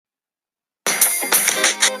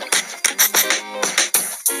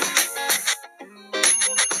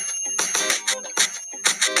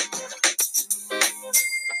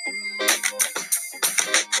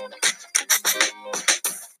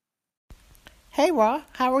Hey, Ra,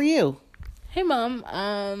 how are you? Hey, Mom.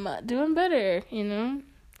 Doing better,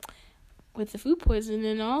 with the food poisoning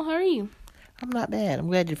and all. How are you? I'm not bad. I'm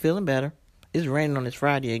glad you're feeling better. It's raining on this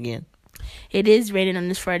Friday again. It is raining on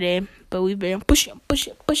this Friday, but we've been pushing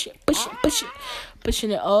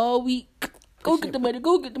it all week. Go get the money.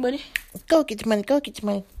 Go get your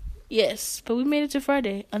money. Yes, but we made it to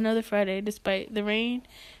Friday. Another Friday, despite the rain.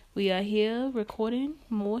 We are here recording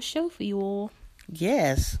more show for you all.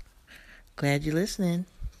 Yes. Glad you're listening.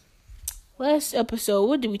 Last episode,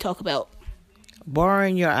 what did we talk about?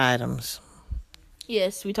 Borrowing your items.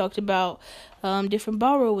 Yes, we talked about different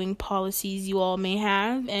borrowing policies you all may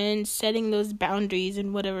have and setting those boundaries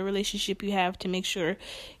in whatever relationship you have to make sure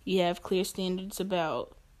you have clear standards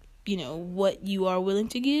about, what you are willing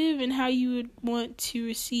to give and how you would want to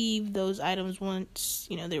receive those items once,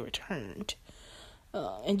 they're returned.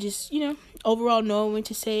 And just, overall knowing when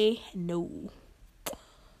to say no.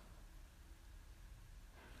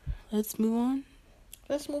 Let's move on.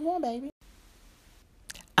 Let's move on, baby.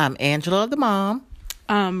 I'm Angela the mom.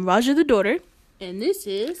 I'm Raja the daughter. And this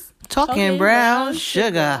is Talking Brown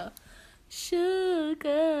Sugar. Sugar.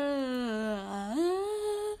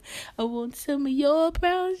 I want some of your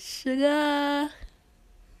brown sugar.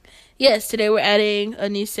 Yes, today we're adding a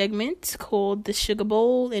new segment called the Sugar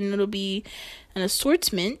Bowl, and it'll be an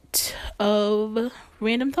assortment of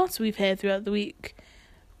random thoughts we've had throughout the week.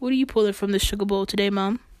 What are you pulling from the Sugar Bowl today,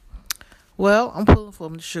 Mom? Well, I'm pulling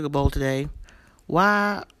from the Sugar Bowl today.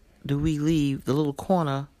 Why do we leave the little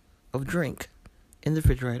corner of drink in the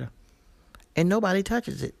refrigerator and nobody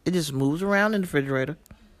touches it? It just moves around in the refrigerator,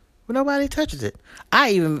 but nobody touches it. I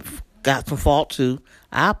even got some fault too.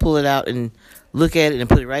 I pull it out and look at it and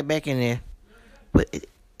put it right back in there. But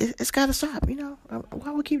it's got to stop,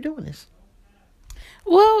 Why we keep doing this?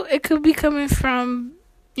 Well, it could be coming from,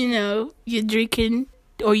 you're drinking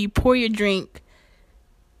or you pour your drink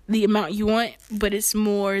the amount you want, but it's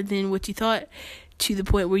more than what you thought, to the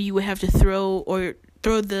point where you would have to throw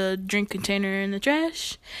the drink container in the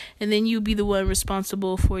trash, and then you'd be the one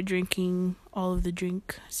responsible for drinking all of the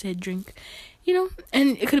said drink,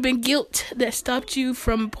 and it could have been guilt that stopped you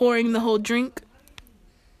from pouring the whole drink,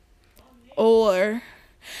 or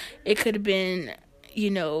it could have been,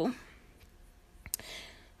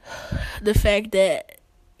 the fact that,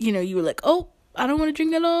 you were like, oh, I don't want to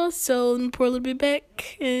drink that all, so let me pour a little bit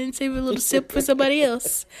back and save a little sip for somebody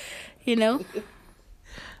else,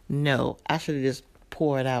 No, I should have just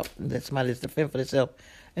poured it out and let somebody just defend for themselves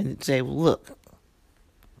and say, well, look,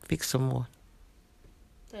 fix some more.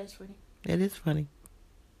 That's funny. That is funny.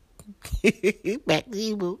 Back to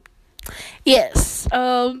you, boo. Yes.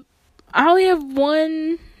 I only have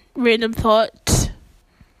one random thought.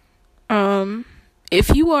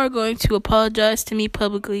 If you are going to apologize to me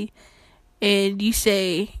publicly and you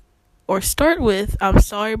say or start with, I'm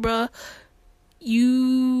sorry, bruh,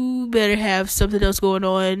 you better have something else going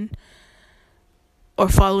on or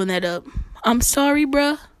following that up. I'm sorry,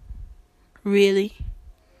 bruh. Really?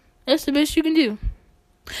 That's the best you can do.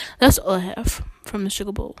 That's all I have from the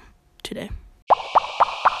Sugar Bowl today.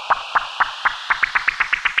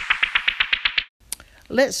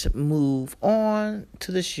 Let's move on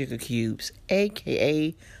to the Sugar Cubes,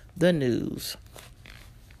 a.k.a. the news.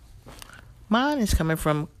 Mine is coming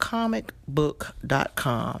from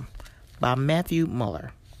comicbook.com by Matthew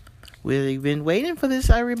Muller. We've been waiting for this,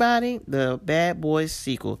 everybody. The Bad Boys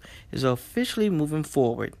sequel is officially moving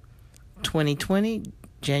forward. 2020,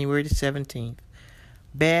 January the 17th.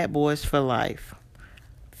 Bad Boys for Life,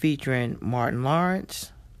 featuring Martin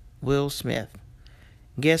Lawrence, Will Smith.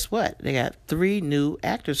 Guess what? They got 3 new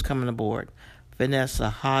actors coming aboard. Vanessa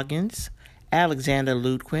Hudgens, Alexander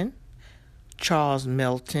Ludwig, Charles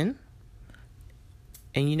Melton.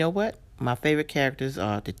 And you know what? My favorite characters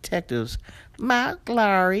are detectives Mike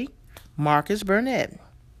Lowry, Marcus Burnett.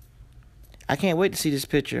 I can't wait to see this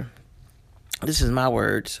picture. This is my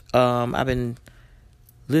words. I've been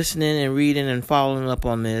listening and reading and following up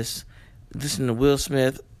on this. Listening to Will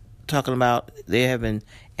Smith talking about they have been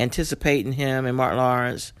anticipating him and Martin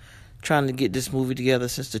Lawrence trying to get this movie together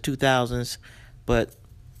since the 2000s, but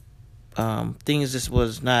things just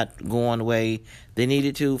was not going the way they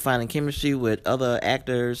needed to. Finding chemistry with other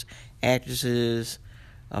actors, actresses,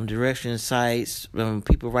 direction sites,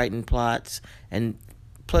 people writing plots, and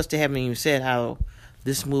plus they haven't even said how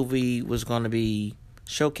this movie was going to be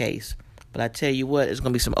showcased. But I tell you what, it's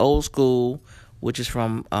going to be some old school, which is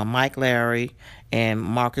from Mike Lowry and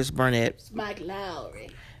Marcus Burnett. It's Mike Lowry.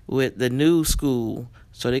 With the new school.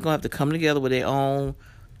 So they're going to have to come together with their own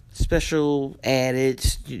special added,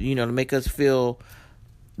 to make us feel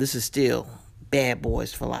this is still Bad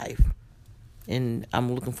Boys for Life. And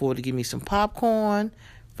I'm looking forward to getting me some popcorn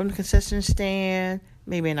from the concession stand,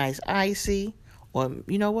 maybe a nice icy. Or,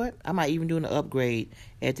 you know what? I might even do an upgrade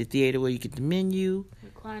at the theater where you get the menu.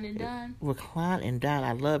 Recline and dine. Recline and dine.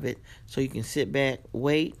 I love it. So you can sit back,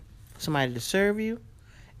 wait for somebody to serve you.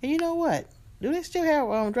 And you know what? Do they still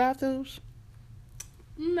have drive-thrus?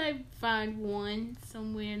 You might find one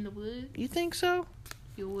somewhere in the woods. You think so?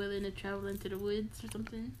 If you're willing to travel into the woods or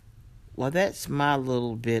something. Well, that's my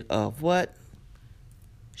little bit of what?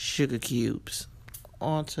 Sugar cubes.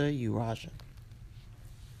 On to you, Raja.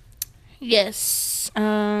 Yes.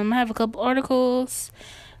 I have a couple articles.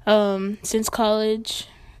 Since college,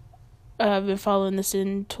 I've been following the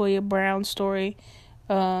Cyntoia Brown story.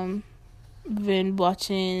 Been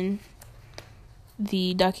watching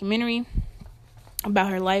the documentary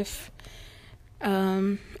about her life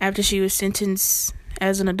after she was sentenced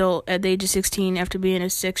as an adult at the age of 16 after being a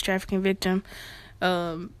sex trafficking victim.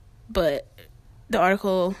 But the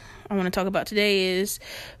article I want to talk about today is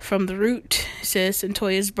from The Root. It says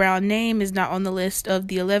Cyntoia Brown's name is not on the list of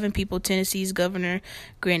the 11 people Tennessee's governor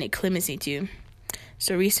granted clemency to.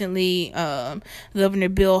 So recently, Governor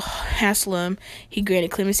Bill Haslam, he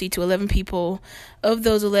granted clemency to 11 people. Of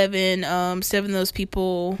those 11, 7 of those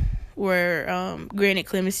people were granted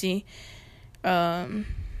clemency, so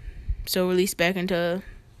released back into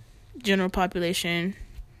general population.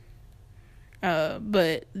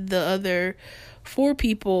 But the other 4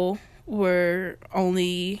 people were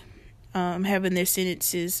only having their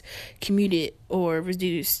sentences commuted or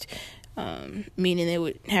reduced, meaning they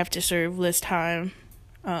would have to serve less time.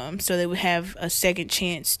 So they would have a second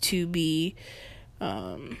chance to be,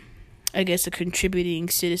 I guess, a contributing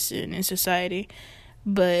citizen in society.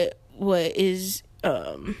 But what is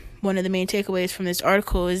one of the main takeaways from this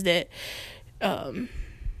article is that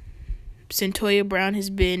Cyntoia Brown has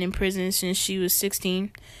been in prison since she was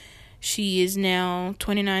 16. She is now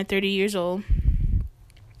 29, 30 years old.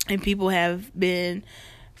 And people have been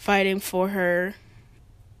fighting for her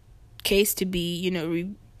case to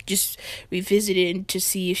be, just revisited to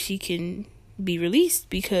see if she can be released,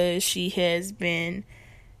 because she has been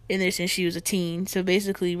in there since she was a teen. So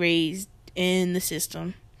basically raised in the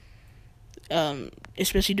system,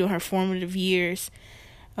 especially during her formative years.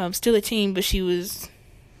 Still a teen, but she was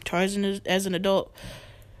charged as an adult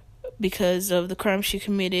because of the crime she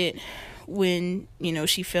committed when,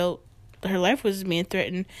 she felt her life was being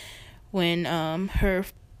threatened, when her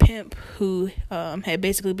pimp, who had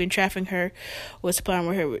basically been trafficking her, was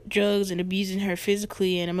supplying her with drugs and abusing her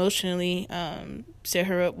physically and emotionally, set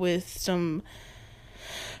her up with some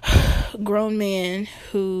grown man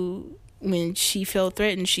who, when she felt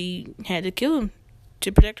threatened, she had to kill him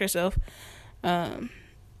to protect herself.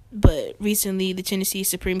 But recently, the Tennessee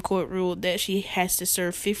Supreme Court ruled that she has to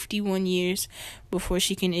serve 51 years before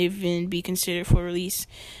she can even be considered for release.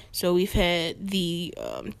 So we've had the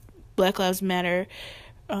Black Lives Matter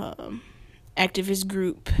activist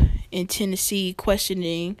group in Tennessee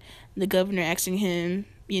questioning the governor, asking him,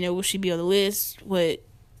 will she be on the list? What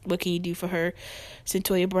can you do for her,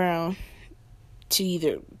 Cyntoia Brown, to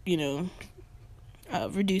either,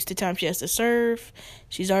 reduce the time she has to serve?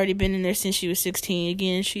 She's already been in there since she was 16.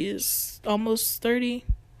 Again, she is almost 30,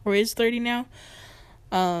 or is 30 now.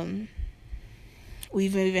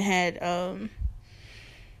 We've even had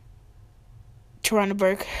Tarana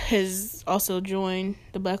Burke has also joined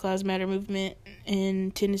the Black Lives Matter movement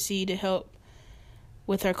in Tennessee to help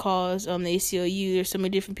with her cause. The ACLU, there's so many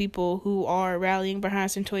different people who are rallying behind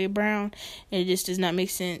Cyntoia Brown, and it just does not make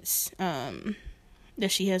sense that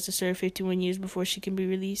she has to serve 51 years before she can be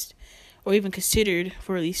released, or even considered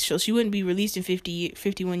for release. So she wouldn't be released in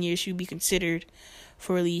 51 years. She would be considered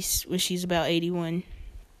for release when she's about 81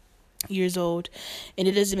 years old. And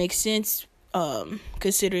it doesn't make sense,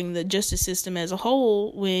 considering the justice system as a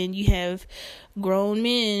whole, when you have grown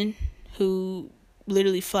men who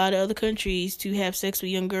literally fly to other countries to have sex with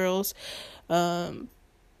young girls,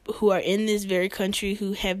 who are in this very country,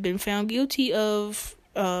 who have been found guilty of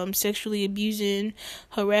sexually abusing,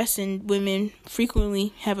 harassing women,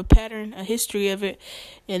 frequently have a pattern, a history of it,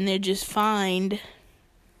 and they're just fined,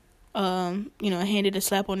 handed a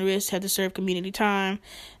slap on the wrist, have to serve community time.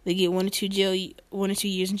 They get 1 or 2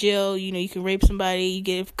 years in jail. You can rape somebody, you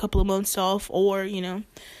get a couple of months off, or, you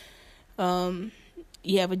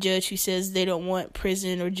have a judge who says they don't want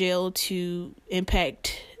prison or jail to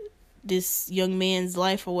impact this young man's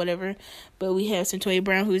life or whatever. But we have Cyntoia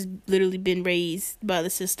Brown, who's literally been raised by the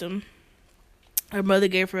system. Her mother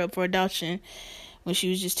gave her up for adoption when she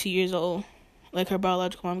was just 2 years old. Like, her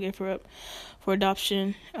biological mom gave her up for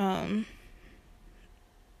adoption.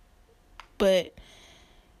 But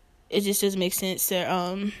it just doesn't make sense that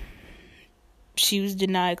she was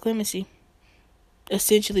denied clemency.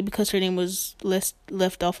 Essentially because her name was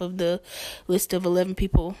left off of the list of 11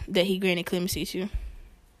 people that he granted clemency to.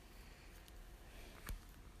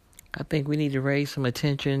 I think we need to raise some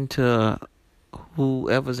attention to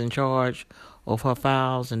whoever's in charge of her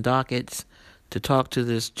files and dockets to talk to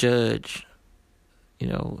this judge. You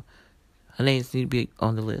know, her name needs to be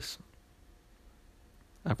on the list.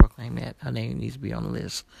 I proclaim that. Her name needs to be on the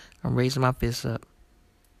list. I'm raising my fists up.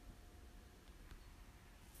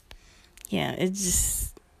 Yeah, it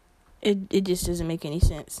just doesn't make any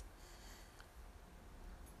sense.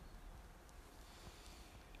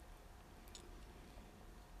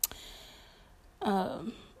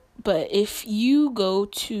 But if you go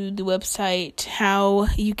to the website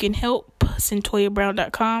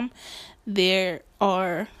howyoucanhelp.CyntoiaBrown.com, there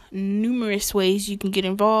are numerous ways you can get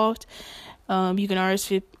involved. You can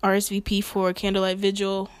RSVP for a candlelight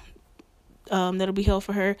vigil that'll be held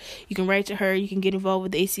for her. You can write to her. You can get involved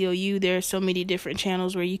with the ACLU. There are so many different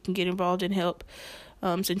channels where you can get involved and help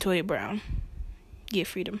Cyntoia Brown get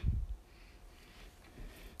freedom.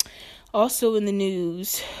 Also in the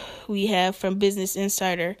news, we have from Business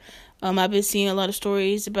Insider. I've been seeing a lot of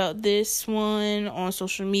stories about this one on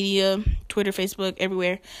social media, Twitter, Facebook,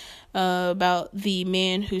 everywhere, about the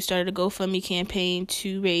man who started a GoFundMe campaign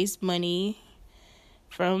to raise money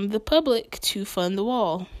from the public to fund the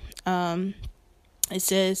wall. It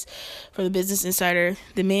says from the Business Insider,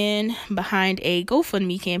 the man behind a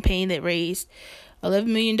GoFundMe campaign that raised $11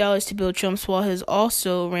 million to build Trump's wall has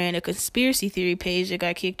also ran a conspiracy theory page that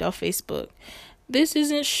got kicked off Facebook. This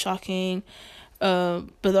isn't shocking, but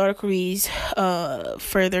the article reads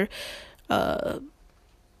further.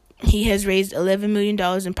 He has raised $11 million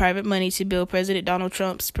in private money to build President Donald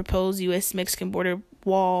Trump's proposed U.S.-Mexican border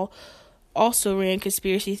wall. Also ran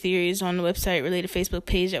conspiracy theories on the website related Facebook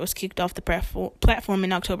page that was kicked off the platform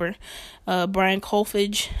in October. Brian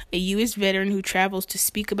Kolfage, a U.S. veteran who travels to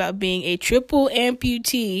speak about being a triple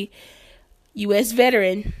amputee, U.S.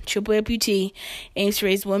 veteran, triple amputee, aims to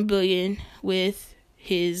raise $1 billion with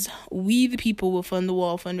his We the People Will Fund the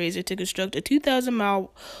Wall fundraiser to construct a 2,000-mile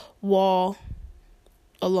wall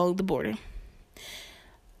along the border.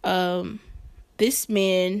 This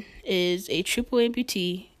man is a triple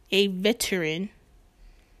amputee, a veteran,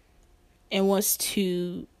 and wants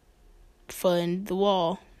to fund the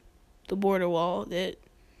wall, the border wall that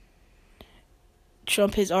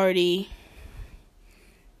Trump has already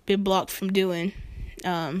been blocked from doing,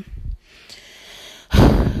 not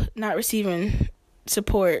receiving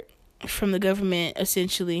support from the government,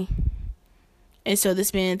 essentially. And so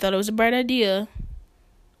this man thought it was a bright idea,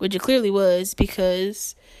 which it clearly was,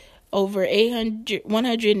 because over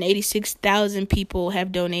 186,000 people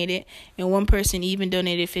have donated, and one person even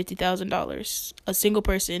donated $50,000. A single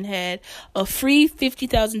person had a free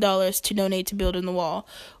 $50,000 to donate to building the wall.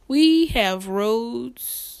 We have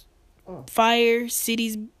roads, fire,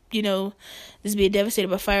 cities, this being devastated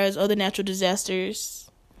by fires, other natural disasters.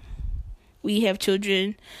 We have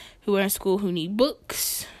children who are in school who need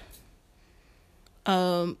books.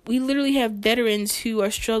 We literally have veterans who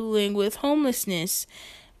are struggling with homelessness,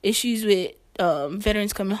 issues with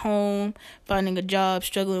veterans coming home, finding a job,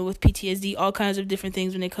 struggling with PTSD, all kinds of different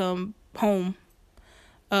things when they come home.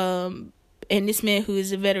 And this man who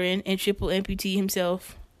is a veteran and triple amputee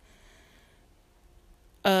himself,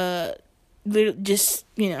 just,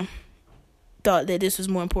 thought that this was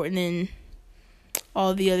more important than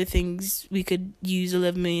all the other things we could use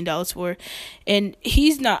 $11 million for. And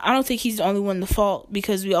I don't think he's the only one to fault,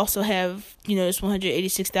 because we also have, this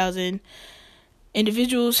 186,000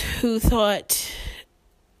 individuals who thought,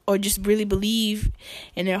 or just really believe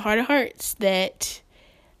in their heart of hearts, that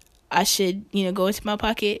I should, go into my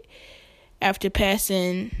pocket after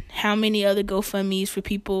passing how many other GoFundMes for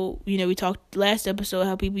people. We talked last episode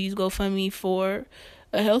how people use GoFundMe for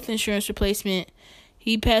a health insurance replacement.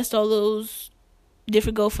 He passed all those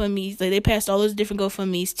different GoFundMes. They passed all those different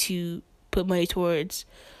GoFundMes to put money towards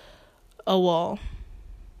a wall.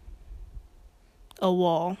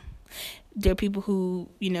 There are people who,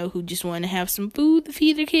 who just want to have some food to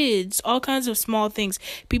feed their kids. All kinds of small things.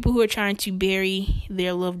 People who are trying to bury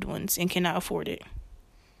their loved ones and cannot afford it.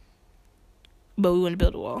 But we want to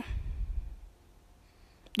build a wall.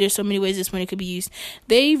 There's so many ways this money could be used.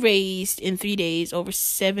 They raised in 3 days over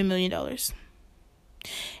 $7 million.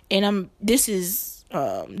 And this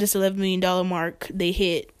 $11 million mark they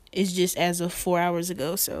hit is just as of 4 hours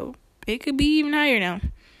ago. So it could be even higher now.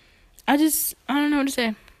 I don't know what to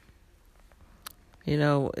say.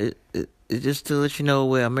 It just to let you know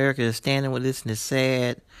where America is standing with this, and it's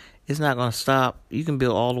sad. It's not going to stop. You can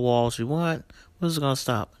build all the walls you want. What's it going to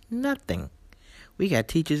stop? Nothing. We got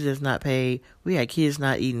teachers that's not paid. We got kids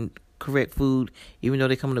not eating correct food, even though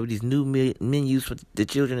they're coming up with these new menus for the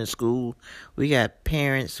children in school. We got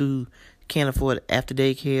parents who can't afford after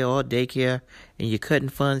daycare or daycare, and you're cutting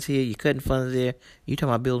funds here, you're cutting funds there. You talking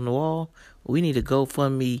about building a wall? We need to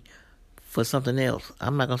GoFundMe for something else.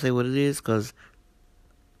 I'm not going to say what it is because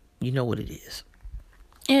you know what it is.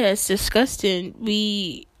 Yeah, it's disgusting.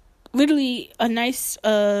 We literally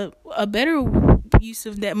a better use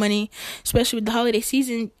of that money, especially with the holiday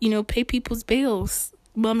season, pay people's bills.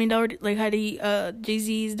 Well, I mean, like how the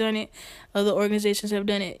Jay-Z's done it, other organizations have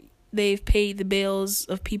done it. They've paid the bills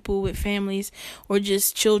of people with families or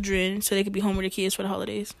just children so they could be home with their kids for the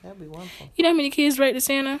holidays. That'd be wonderful. You know how many kids write to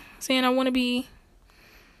Santa saying, I want to be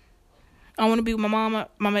with my mom,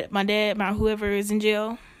 my dad, my whoever is in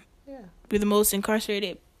jail. Yeah. We're the most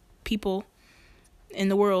incarcerated people in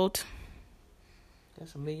the world.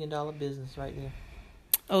 That's $1 million business right there.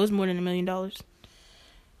 Oh, it's more than $1 million.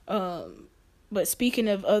 But speaking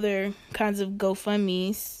of other kinds of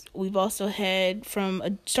GoFundMes, we've also had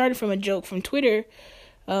started from a joke from Twitter.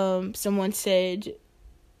 Someone said,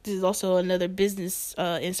 this is also another Business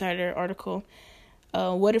Insider article.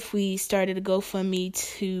 What if we started a GoFundMe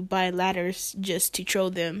to buy ladders just to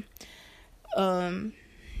troll them? A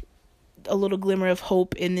little glimmer of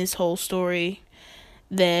hope in this whole story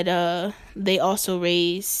that they also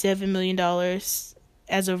raised $7 million.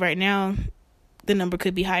 As of right now, the number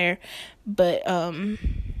could be higher, but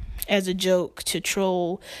as a joke to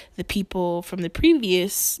troll the people from the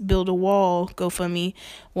previous Build a Wall GoFundMe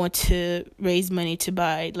want to raise money to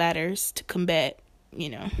buy ladders to combat,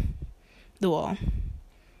 the wall.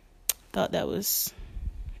 Thought that was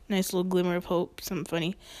a nice little glimmer of hope, something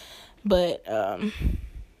funny. But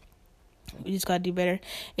we just gotta do better.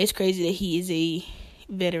 It's crazy that he is a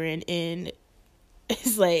veteran, and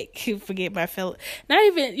it's like, forget my fellow.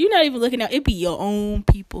 You're not even looking out. It be your own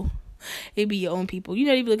people. You're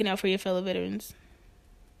not even looking out for your fellow veterans.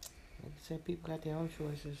 Like I said, people got their own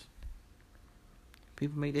choices.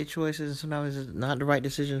 People make their choices, and sometimes it's not the right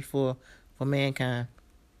decisions for mankind.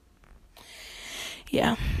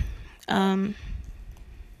 Yeah. Now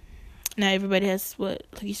everybody has like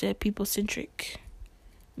you said, people-centric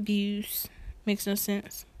views. Makes no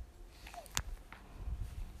sense.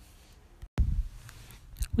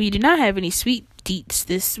 We do not have any sweet deets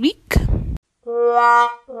this week.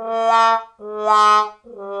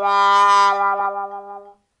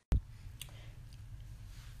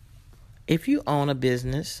 If you own a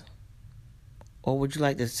business, or would you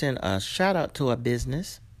like to send a shout out to a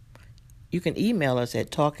business, you can email us at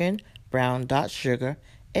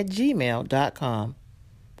talkingbrown.sugar@gmail.com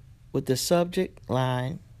with the subject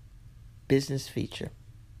line business feature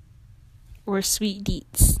Or sweet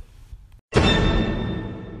deets.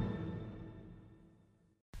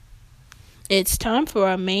 It's time for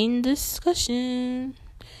our main discussion.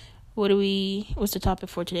 What's the topic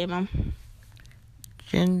for today, Mom?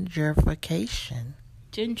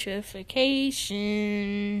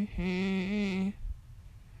 Gentrification.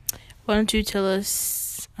 Why don't you tell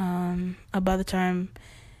us about the time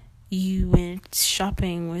you went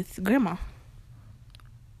shopping with Grandma?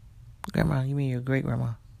 Grandma, you mean your great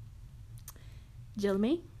grandma?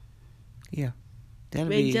 Jelly Yeah.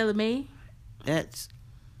 Red Jelly.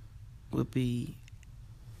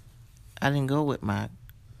 I didn't go with my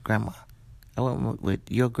grandma. I went with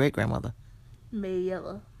your great grandmother. May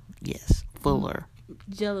Yellow. Yes, Fuller.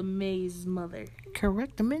 Jelly May's mother.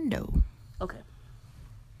 Correctamundo. Okay.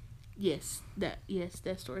 Yes, that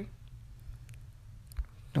story.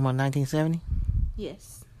 About 1970?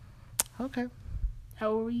 Yes. Okay. How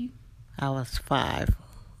old were you? I was 5.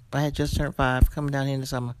 I had just turned 5, coming down here in the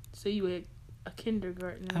summer. So you were a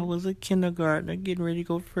kindergartner. I was a kindergartner, getting ready to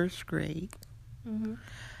go first grade. Mm-hmm.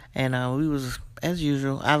 And we was, as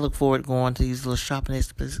usual, I look forward to going to these little shopping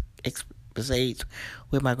expeditions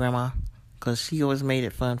with my grandma, because she always made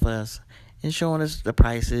it fun for us and showing us the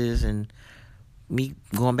prices, and me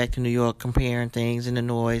going back to New York, comparing things and the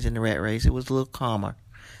noise and the rat race. It was a little calmer.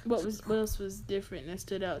 What else was different that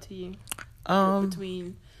stood out to you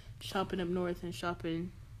between shopping up north and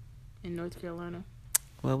shopping in North Carolina?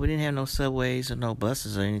 Well, we didn't have no subways or no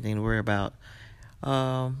buses or anything to worry about.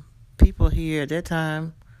 People here at that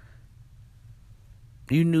time,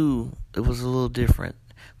 you knew it was a little different.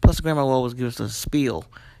 Plus, Grandma would always give us a spiel.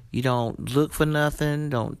 You don't look for nothing.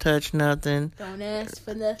 Don't touch nothing. Don't ask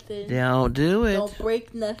for nothing. Don't do it. Don't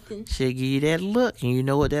break nothing. She'll give you that look, and you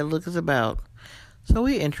know what that look is about. So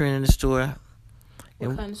we entering in the store.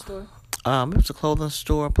 What kind of store? It was a clothing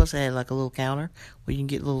store. Plus, it had like a little counter where you can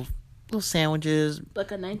get little sandwiches.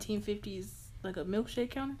 Like a 1950s Like a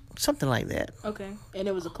milkshake counter? Something like that. Okay. And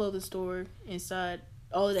it was a clothing store inside.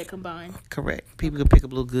 All of that combined. Correct. People could pick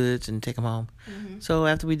up little goods and take them home. Mm-hmm. So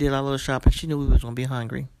after we did our little shopping, she knew we was going to be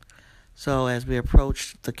hungry. So as we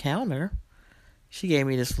approached the counter, she gave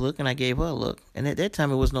me this look, and I gave her a look. And at that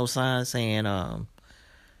time, it was no sign saying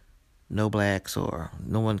no blacks or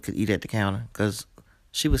no one could eat at the counter, because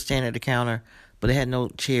she was standing at the counter, but it had no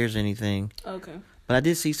chairs or anything. Okay. But I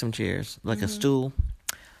did see some chairs, like a stool.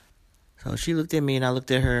 So she looked at me, and I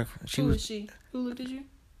looked at her. Who was she? Who looked at you?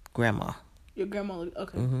 Grandma. Your grandma looked,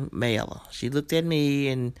 okay. Mayella. She looked at me,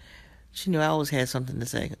 and she knew I always had something to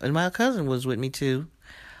say. And my cousin was with me, too.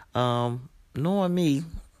 Knowing me,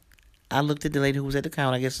 I looked at the lady who was at the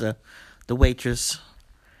counter, I guess the waitress,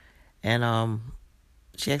 and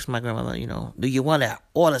she asked my grandmother, do you want to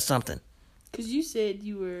order something? Because you said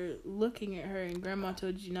you were looking at her, and Grandma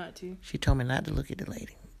told you not to. She told me not to look at the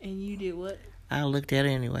lady. And you did what? I looked at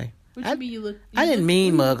her anyway. What do you mean you looked? I didn't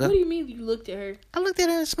mean mug her. What do you mean you looked at her? I looked at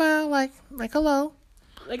her and smiled like hello.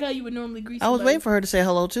 Like how you would normally greet somebody. I was waiting for her to say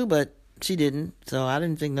hello too, but she didn't. So I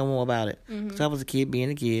didn't think no more about it. So I was a kid being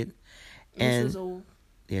a kid. And she was old.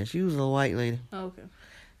 Yeah, she was a white lady. Oh, okay.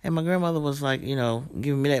 And my grandmother was like,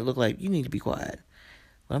 giving me that look like, you need to be quiet.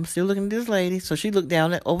 But I'm still looking at this lady. So she looked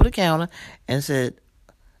down over the counter and said,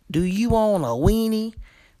 do you want a weenie?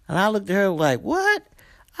 And I looked at her like, what?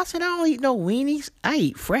 I said, I don't eat no weenies. I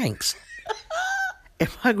eat Franks. And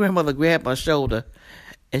my grandmother grabbed my shoulder,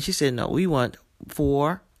 and she said, no, we want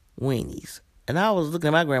 4 weenies. And I was looking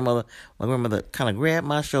at my grandmother. My grandmother kind of grabbed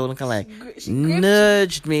my shoulder and kind of like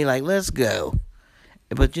nudged me like, let's go.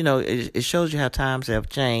 But, it shows you how times have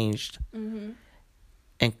changed. Mm-hmm.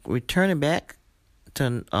 And returning back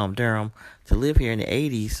to Durham to live here in the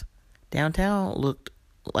 80s, downtown looked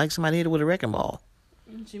like somebody hit it with a wrecking ball.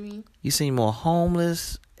 What you mean? You see more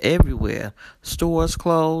homeless everywhere. Stores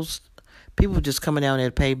closed. People just coming down there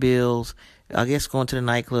to pay bills. I guess going to the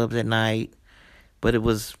nightclubs at night. But it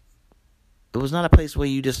was not a place where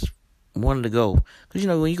you just wanted to go. Because,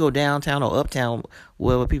 when you go downtown or uptown,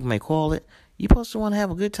 wherever people may call it, you're supposed to want to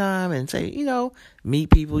have a good time and say, meet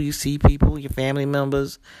people, you see people, your family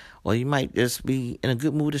members, or you might just be in a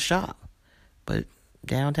good mood to shop. But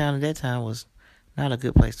downtown at that time was not a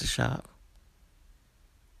good place to shop.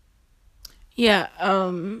 Yeah,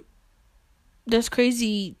 that's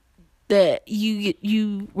crazy that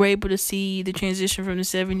you were able to see the transition from the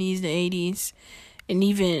 70s to 80s, and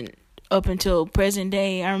even up until present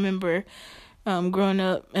day. I remember growing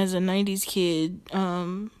up as a 90s kid,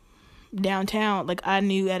 downtown, like I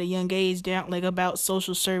knew at a young age about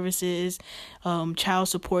social services, child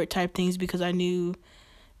support type things, because I knew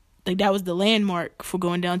like that was the landmark for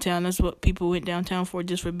going downtown. That's what people went downtown for,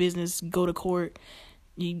 just for business, go to court,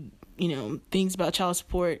 things about child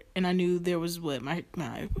support. And I knew there was my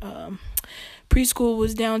preschool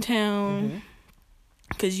was downtown,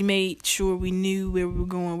 because you made sure we knew where we were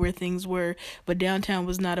going, where things were. But downtown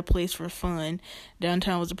was not a place for fun.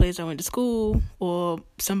 Downtown was a place I went to school, or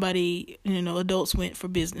somebody, adults went for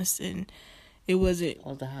business, and it wasn't. That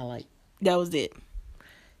was the highlight. That was it.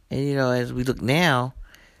 And, as we look now,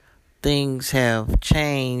 things have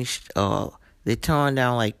changed. They torn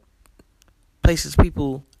down, like, places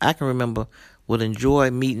people I can remember would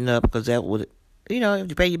enjoy meeting up, because that would, if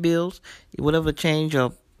you pay your bills, whatever change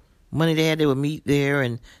of money they had, they would meet there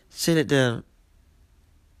and sit at the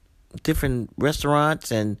different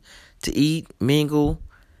restaurants and to eat, mingle.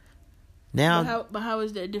 Now, but how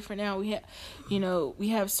is that different now? We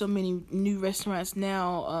have so many new restaurants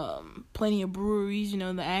now. Plenty of breweries.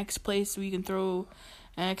 The Axe place where you can throw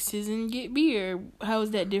axes and get beer. How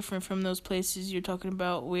is that different from those places you're talking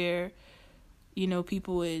about where,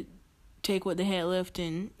 people would take what they had left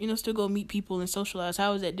and still go meet people and socialize?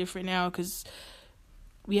 How is that different now? Because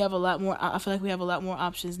we have a lot more. I feel like we have a lot more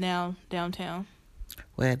options now downtown.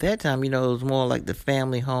 Well, at that time, it was more like the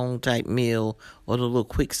family home type meal, or the little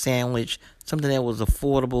quick sandwich, something that was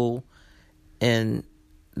affordable. And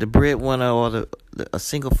the breadwinner or a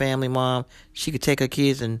single family mom, she could take her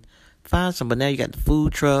kids and find some. But now you got the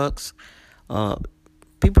food trucks. People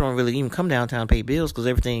don't really even come downtown to pay bills because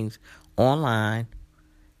everything's online.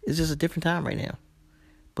 It's just a different time right now.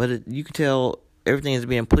 But you can tell everything is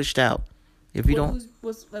being pushed out. If you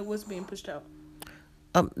what's being pushed out?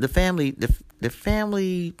 The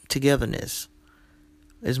family togetherness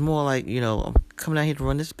is more like, I'm coming out here to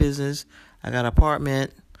run this business. I got an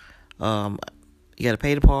apartment. You got to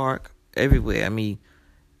pay to park everywhere. I mean,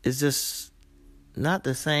 it's just not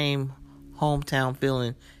the same hometown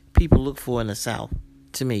feeling people look for in the South.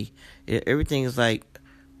 To me, everything is like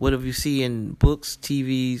whatever you see in books,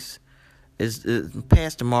 TVs, is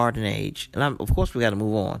past the modern age. And of course, we got to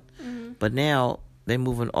move on. Mm-hmm. But now they're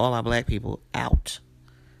moving all our black people out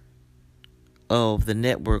of the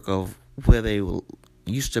network of where they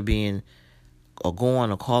used to being or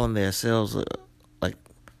going or calling themselves like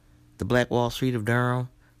the Black Wall Street of Durham.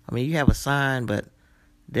 I mean, you have a sign, but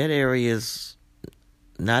that area is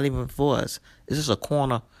not even for us. It's just a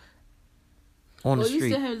corner on the street. You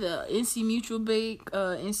still have the NC Mutual Bank,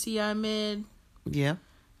 NCI Med. Yeah.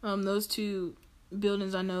 Those two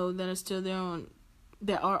buildings I know that are still there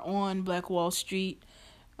that are on Black Wall Street.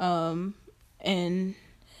 And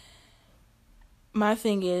my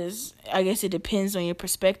thing is, I guess it depends on your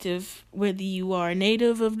perspective, whether you are a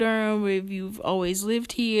native of Durham, whether you've always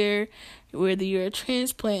lived here, whether you're a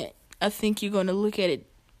transplant. I think you're going to look at it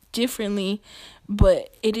differently,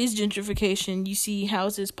 but it is gentrification. You see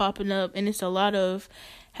houses popping up, and it's a lot of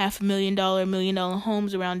 $500,000, $1 million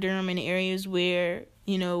homes around Durham in areas where,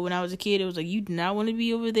 you know, when I was a kid, it was like, you do not want to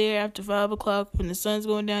be over there after 5 o'clock when the sun's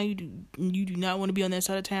going down. You do not want to be on that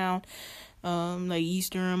side of town. Like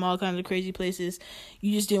East Durham, all kinds of crazy places.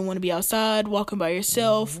 You just didn't want to be outside walking by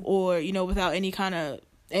yourself, or, you know, without any kind of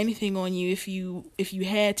anything on you. If you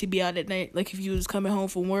had to be out at night, like if you was coming home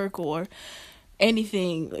from work or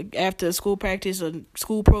anything, like after a school practice or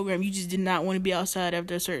school program, you just did not want to be outside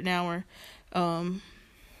after a certain hour.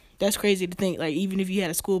 That's crazy to think. Like, even if you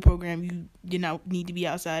had a school program, you did not need to be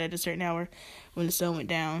outside at a certain hour when the sun went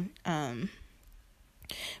down.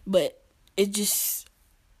 But it just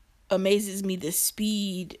amazes me the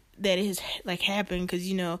speed that it has like happened, because,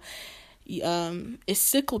 you know, it's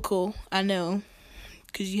cyclical, I know,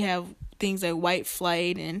 because you have things like white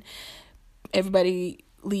flight and everybody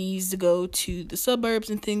leaves to go to the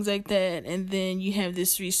suburbs and things like that, and then you have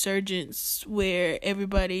this resurgence where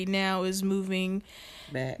everybody now is moving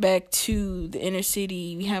back to the inner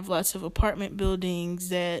city. We have lots of apartment buildings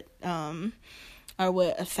that are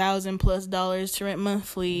 $1,000+ to rent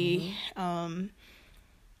monthly.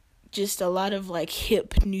 Just a lot of like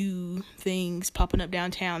hip new things popping up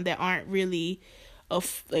downtown that aren't really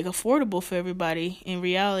affordable for everybody in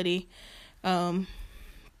reality.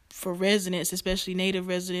 For residents, especially native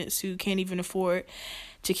residents who can't even afford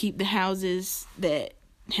to keep the houses that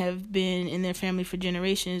have been in their family for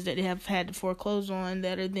generations, that they have had to foreclose on,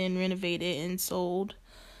 that are then renovated and sold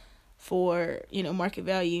for, you know, market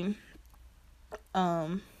value.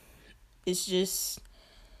 It's just,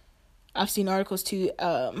 I've seen articles too,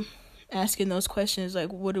 asking those questions,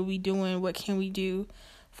 like, what are we doing? What can we do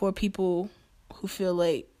for people who feel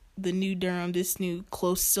like the new Durham, this new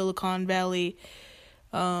close Silicon Valley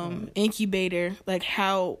incubator, like,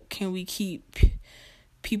 how can we keep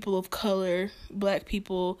people of color, black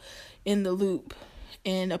people, in the loop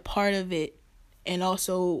and a part of it, and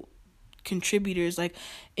also contributors, like,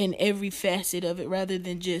 in every facet of it, rather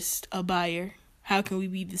than just a buyer? How can we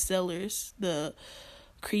be the sellers, the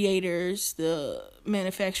creators, the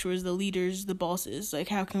manufacturers, the leaders, the bosses? Like,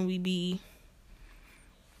 how can we be?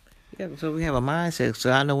 Yeah, so we have a mindset.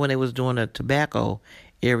 So I know when they was doing the tobacco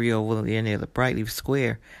area over there near the Brightleaf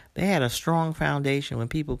Square, they had a strong foundation. When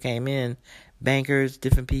people came in, bankers,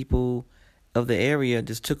 different people of the area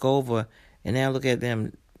just took over, and now look at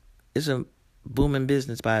them. It's a booming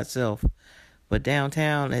business by itself. But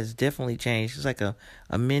downtown has definitely changed. It's like a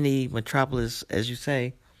mini metropolis, as you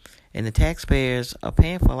say. And the taxpayers are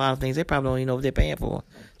paying for a lot of things they probably don't even know what they're paying for.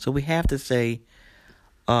 So we have to say,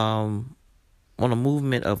 on a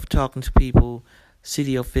movement of talking to people,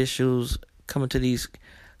 city officials, coming to these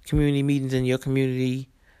community meetings in your community,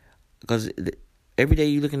 because every day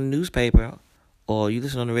you look in the newspaper or you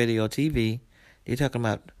listen on the radio or TV, they're talking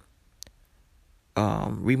about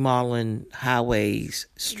remodeling highways,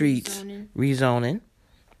 streets, rezoning,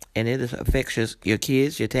 and it affects your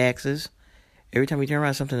kids, your taxes. Every time you turn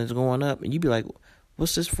around, something is going up, and you be like,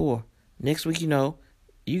 what's this for? Next week, you know,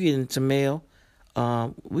 you get into mail,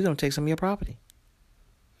 we're going to take some of your property.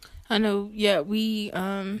 I know, yeah, we're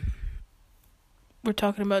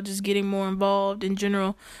talking about just getting more involved in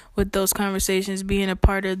general with those conversations, being a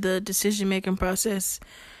part of the decision-making process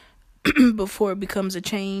before it becomes a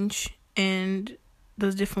change, and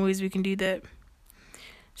those different ways we can do that.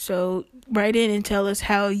 So write in and tell us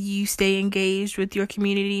how you stay engaged with your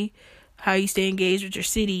community, how you stay engaged with your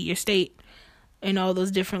city, your state, and all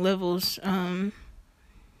those different levels, so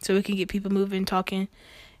we can get people moving, talking,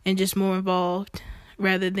 and just more involved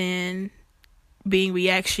rather than being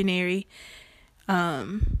reactionary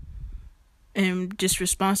and just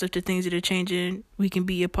responsive to things that are changing. We can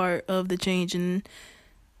be a part of the change and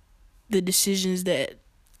the decisions that,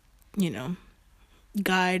 you know,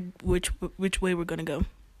 guide which way we're going to go.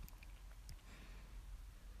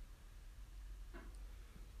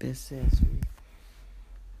 Best said, sweet.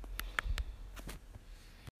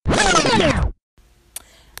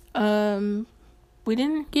 We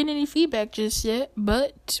didn't get any feedback just yet,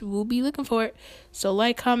 but we'll be looking for it. So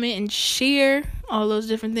like, comment, and share all those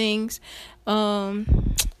different things.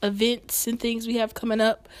 Events and things we have coming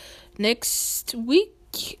up next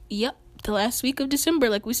week. Yep, the last week of December.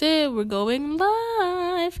 Like we said, we're going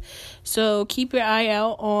live. So keep your eye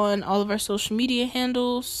out on all of our social media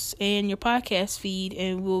handles and your podcast feed,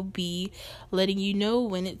 and we'll be letting you know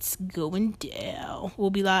when it's going down.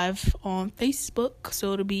 We'll be live on Facebook,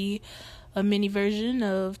 so it'll be a mini version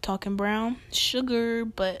of Talking Brown Sugar,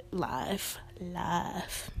 but live.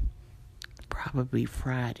 Probably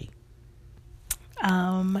Friday.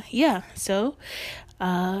 Yeah, so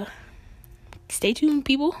stay tuned,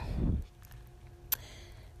 people.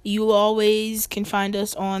 You always can find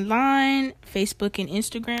us online, Facebook and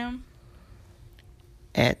Instagram.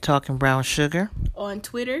 At Talking Brown Sugar. On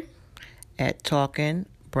Twitter. At Talking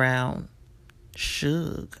Brown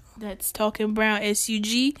Shug. That's Talking Brown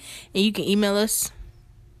SUG. And you can email us.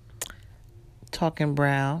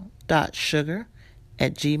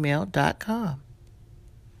 talkingbrown.sugar@gmail.com.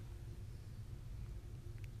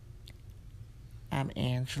 I'm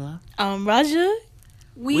Angela. I'm Raja.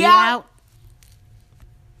 We out.